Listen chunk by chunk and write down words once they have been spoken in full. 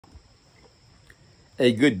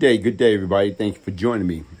Hey, good day, everybody. Thank you for joining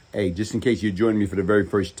me. Hey, just in case you're joining me for the very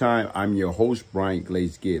first time, I'm your host,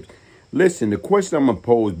 Glaze Gibbs. Listen, the question I'm going to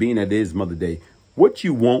pose, being that it is Mother's Day, what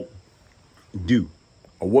you won't do,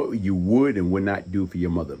 or what you would and would not do for your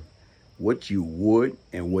mother. What you would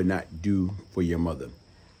and would not do for your mother.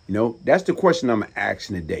 You know, that's the question I'm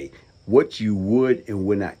asking today. What you would and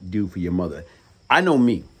would not do for your mother. I know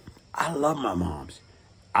me. I love my moms.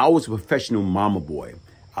 I was a professional mama boy.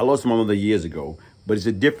 I lost my mother years ago. But it's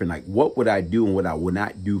a different, like, what would I do and what I would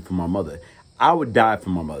not do for my mother? I would die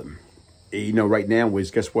for my mother. You know, right now,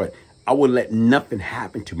 guess what? I would let nothing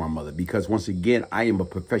happen to my mother because, once again, I am a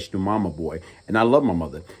professional mama boy, and I love my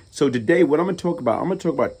mother. So today, what I'm going to talk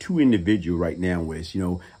about two individuals right now, I'm going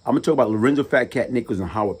to talk about Lorenzo FatCat Nichols and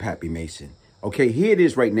Howard Pappy Mason. Okay, here it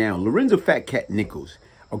is right now. Lorenzo FatCat Nichols,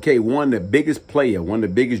 okay, one of the biggest player, one of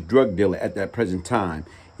the biggest drug dealer at that present time.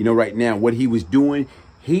 You know, right now, what he was doing,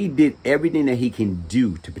 he did everything that he can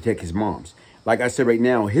do to protect his moms. Like I said right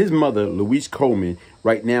now, his mother, Louise Coleman,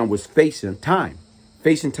 right now was facing time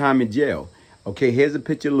in jail. Okay, here's a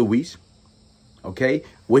picture of Louise. Okay,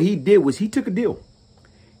 what he did was he took a deal.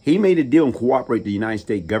 He made a deal and cooperated with the United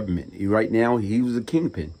States government. Right now, he was a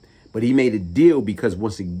kingpin. But he made a deal because,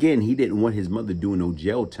 once again, he didn't want his mother doing no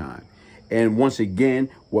jail time. And once again,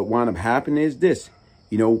 what wound up happening is this.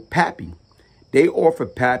 You know, Pappy. They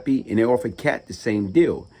offered Pappy and they offered Cat the same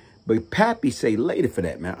deal. But Pappy say later for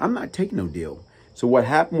that, man, I'm not taking no deal. So what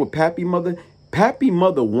happened with Pappy mother? Pappy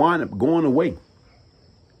mother wound up going away.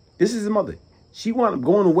 This is his mother. She wound up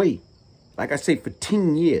going away, like I say, for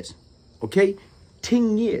 10 years. Okay?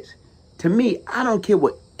 10 years. To me, I don't care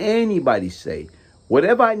what anybody say.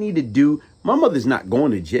 Whatever I need to do, my mother's not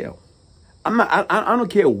going to jail. I don't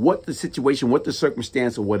care what the situation, what the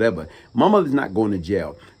circumstance or whatever. My mother's not going to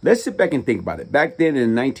jail. Let's sit back and think about it. Back then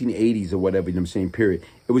in the 1980s or whatever, you know what I'm saying, period,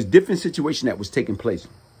 it was different situation that was taking place.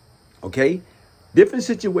 Okay? Different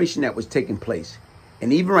situation that was taking place.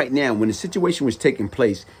 And even right now, when the situation was taking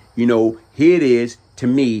place, you know, here it is. To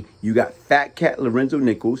me, you got FatCat Lorenzo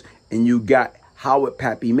Nichols and you got Howard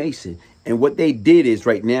Pappy Mason. And what they did is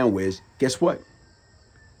right now is, guess what?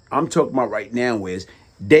 I'm talking about right now is,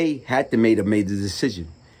 they had to make the decision.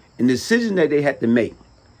 And the decision that they had to make,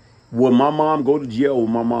 will my mom go to jail or will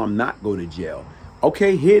my mom not go to jail?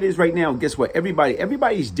 Okay, here it is right now. Guess what?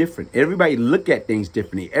 Everybody's different. Everybody look at things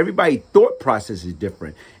differently. Everybody's thought process is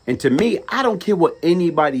different. And to me, I don't care what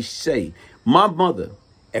anybody say. My mother,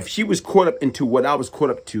 if she was caught up into what I was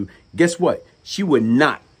caught up to, guess what? She would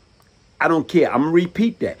not. I don't care. I'm going to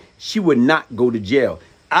repeat that. She would not go to jail.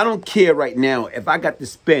 I don't care right now if I got to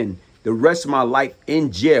spend the rest of my life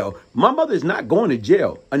in jail. My mother is not going to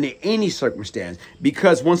jail under any circumstance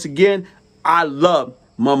because, once again, I love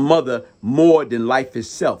my mother more than life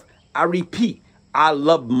itself. I repeat, I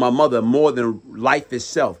love my mother more than life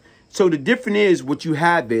itself. So the difference is what you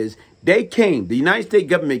have is the United States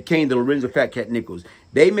government came to Lorenzo FatCat Nichols.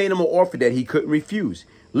 They made him an offer that he couldn't refuse.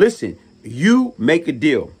 Listen, you make a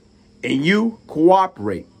deal and you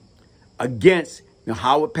cooperate against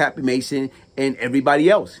Howard Pappy Mason and everybody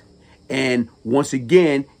else. And once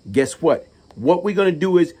again, guess what? What we're going to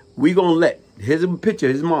do is we're going to let, here's a picture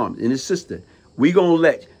of his mom and his sister. We're going to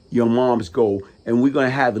let your moms go and we're going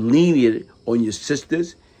to have lenient on your sisters,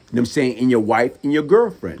 you know what I'm saying, and your wife and your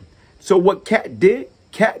girlfriend. So what Cat did,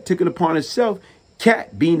 Cat took it upon herself.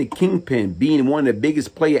 Cat, being the kingpin, being one of the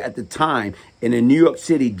biggest players at the time in the New York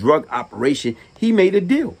City drug operation, he made a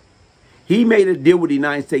deal. He made a deal with the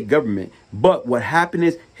United States government. But what happened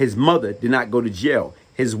is his mother did not go to jail.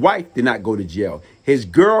 His wife did not go to jail. His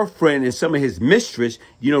girlfriend and some of his mistress,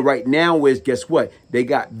 you know, right now is, guess what? They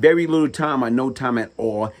got very little time or no time at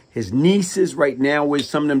all. His nieces right now is,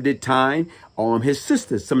 some of them did time. His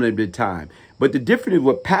sisters, some of them did time. But the difference is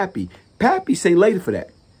with Pappy. Pappy say later for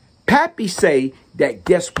that. Pappy say that,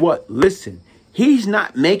 guess what? Listen, he's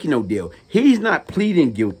not making no deal. He's not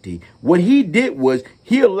pleading guilty. What he did was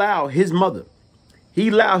he allowed his mother, he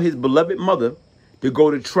allowed his beloved mother to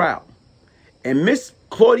go to trial. And Miss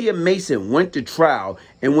Claudia Mason went to trial.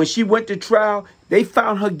 And when she went to trial, they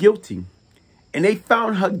found her guilty. And they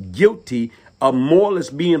found her guilty of more or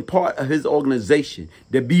less being part of his organization,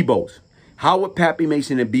 the Bebos. Howard Pappy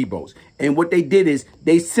Mason and Bebos. And what they did is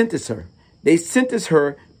they sentenced her. They sentenced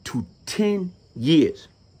her to 10 years.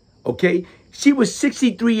 Okay? She was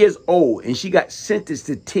 63 years old and she got sentenced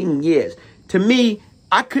to 10 years. To me,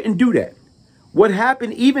 I couldn't do that. What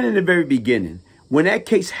happened, even in the very beginning, when that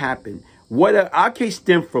case happened, our case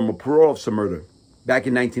stemmed from a parole officer murder back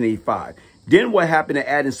in 1985. Then what happened to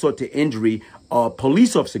add insult to injury, a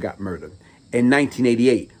police officer got murdered in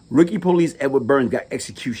 1988. Rookie police Edward Burns got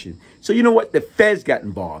execution. So you know what? The feds got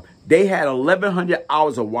involved. They had 1,100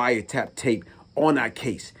 hours of wiretap tape on our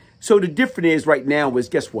case. So the difference is right now is,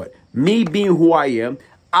 guess what? Me being who I am,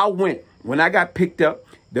 I went, when I got picked up,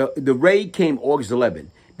 the raid came August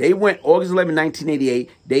 11. They went August 11,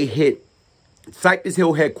 1988. They hit Cypress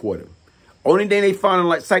Hill headquarters. Only thing they found in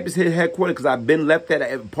like Cypress Hill headquarters, because I've been left at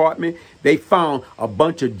an apartment, they found a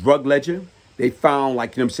bunch of drug ledger. They found,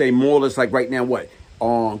 like, you know what I'm saying, more or less like right now what?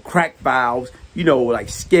 Crack valves, you know, like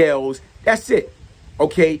scales. That's it.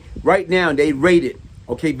 Okay, right now they raided,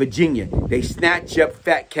 okay, Virginia. They snatched up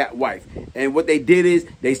FatCat wife. And what they did is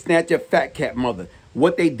they snatched up FatCat mother.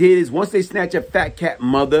 What they did is once they snatched up FatCat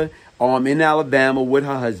mother in Alabama with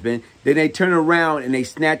her husband, then they turn around and they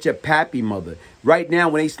snatch up Pappy mother. Right now,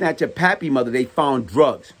 when they snatch up Pappy mother, they found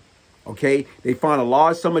drugs. Okay, they found a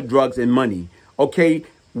large sum of drugs and money. Okay,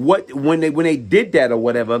 when they did that or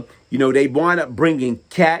whatever, you know, they wound up bringing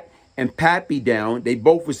Cat and Pappy down. They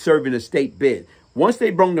both were serving a state bid. Once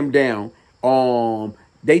they brought them down,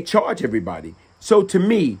 they charge everybody. So to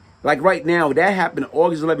me, like right now, that happened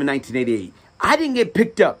August 11, 1988. I didn't get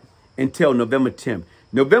picked up until November 10th.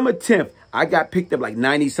 November 10th, I got picked up like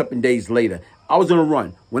 90-something days later. I was on a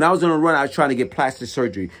run. When I was on a run, I was trying to get plastic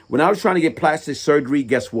surgery. When I was trying to get plastic surgery,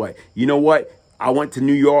 guess what? You know what? I went to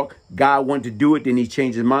New York. God wanted to do it. Then he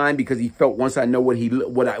changed his mind because he felt once I know what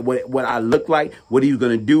I look like, what he was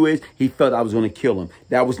going to do is he felt I was going to kill him.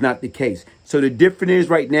 That was not the case. So the difference is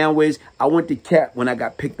right now is I went to Cat when I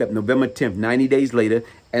got picked up November 10th, 90 days later.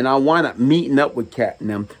 And I wound up meeting up with Cat and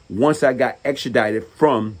them once I got extradited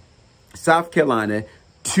from South Carolina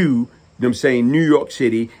to, you know what I'm saying, New York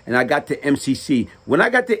City, and I got to MCC. When I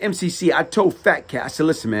got to MCC, I told FatCat, I said,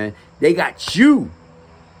 listen, man, they got you.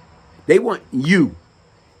 They want you.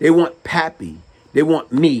 They want Pappy. They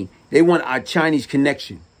want me. They want our Chinese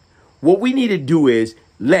connection. What we need to do is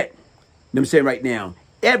let, you know what I'm saying right now,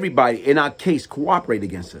 everybody in our case cooperate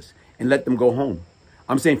against us and let them go home.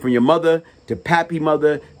 I'm saying from your mother to Pappy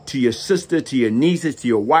mother to your sister to your nieces to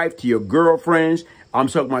your wife to your girlfriends. I'm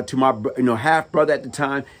talking about to my half brother at the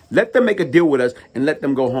time. Let them make a deal with us and let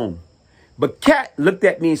them go home. But Cat looked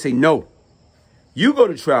at me and said, no, you go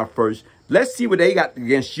to trial first. Let's see what they got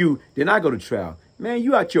against you. Then I go to trial. Man,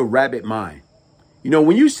 you out your rabbit mind. You know,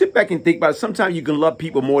 when you sit back and think about it, sometimes you can love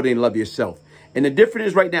people more than you love yourself. And the difference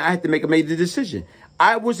is right now, I had to make a major decision.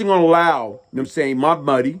 I wasn't going to allow, you know what I'm saying, my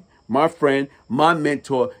buddy, my friend, my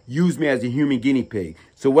mentor, use me as a human guinea pig.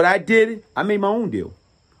 So what I did, I made my own deal.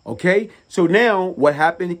 Okay? So now what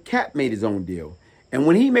happened? Cat made his own deal. And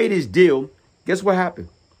when he made his deal, guess what happened?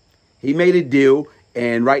 He made a deal,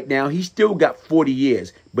 and right now he still got 40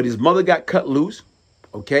 years. But his mother got cut loose.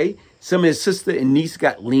 Okay? Some of his sister and niece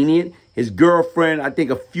got lenient. His girlfriend, I think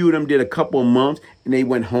a few of them did a couple of months, and they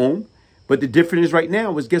went home. But the difference is right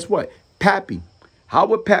now is, guess what? Pappy. How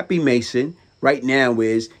would Pappy Mason right now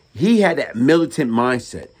is, he had that militant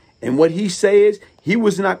mindset. And what he says, he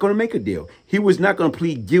was not going to make a deal. He was not going to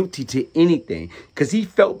plead guilty to anything because he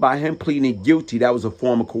felt by him pleading guilty, that was a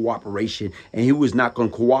form of cooperation, and he was not going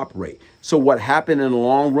to cooperate. So what happened in the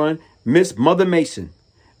long run? Mother Mason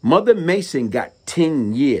got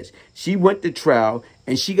 10 years. She went to trial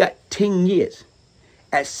and she got 10 years.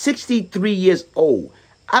 At 63 years old,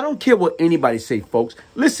 I don't care what anybody say, folks.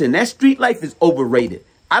 Listen, that street life is overrated.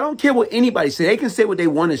 I don't care what anybody say. They can say what they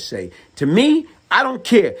want to say. To me, I don't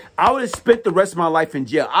care. I would have spent the rest of my life in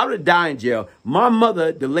jail. I would have died in jail. My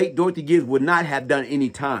mother, the late Dorothy Gibbs, would not have done any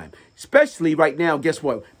time. Especially right now, guess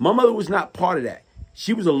what? My mother was not part of that.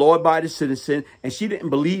 She was a law-abiding citizen, and she didn't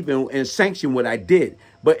believe in and sanction what I did.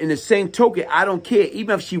 But in the same token, I don't care.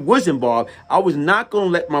 Even if she was involved, I was not going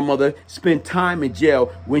to let my mother spend time in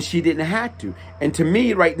jail when she didn't have to. And to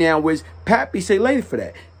me right now was Pappy say later for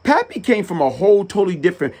that. Pappy came from a whole totally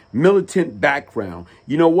different militant background.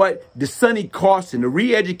 You know what? The Sonny Carson, the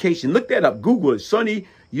re-education. Look that up. Google it. Sonny,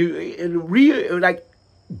 do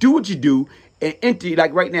what you do and enter,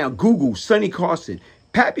 like right now, Google Sonny Carson.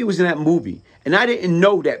 Pappy was in that movie. And I didn't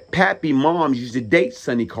know that Pappy moms used to date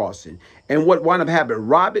Sonny Carson. And what wound up happening,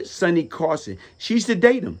 Robert Sonny Carson, she used to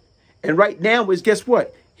date him. And right now is, guess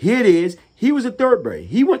what? Here it is. He was a third grade.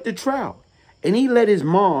 He went to trial. And he let his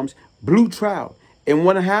moms blue trial. And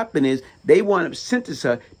what happened is they wound up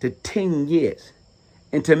sentencing her to 10 years.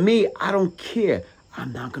 And to me, I don't care.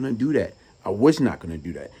 I'm not going to do that. I was not going to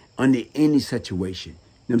do that under any situation. You know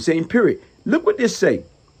what I'm saying? Period. Look what this say.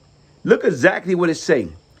 Look exactly what it's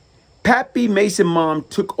saying. Pappy Mason mom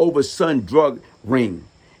took over son drug ring.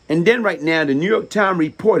 And then right now, the New York Times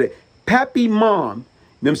reported Pappy mom, you know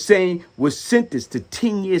what I'm saying, was sentenced to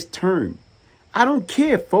 10 years term. I don't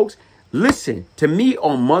care, folks. Listen, to me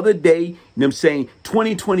on Mother Day, you know what I'm saying,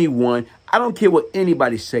 2021, I don't care what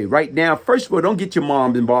anybody say. Right now, first of all, don't get your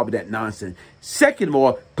mom involved with that nonsense. Second of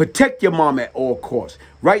all, protect your mom at all costs.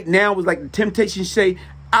 Right now, it's like the Temptations say,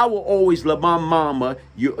 I will always love my mama.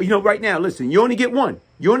 You know, right now, listen, you only get one.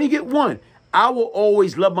 You only get one. I will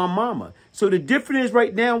always love my mama. So the difference is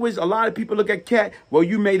right now is a lot of people look at Cat, well,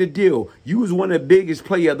 you made a deal. You was one of the biggest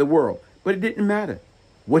players of the world. But it didn't matter.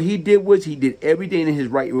 What he did was he did everything in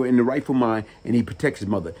the rightful mind, and he protects his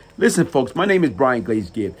mother. Listen, folks, my name is Brian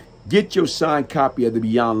Glaze Gibbs. Get your signed copy of the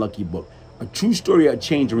Beyond Lucky book, A True Story of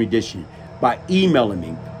Change and Rendition, by emailing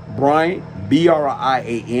me, Brian,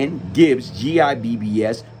 B-R-I-A-N, Gibbs,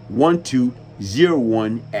 G-I-B-B-S,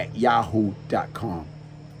 1201 @yahoo.com.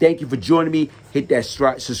 Thank you for joining me. Hit that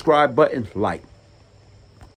subscribe button, like.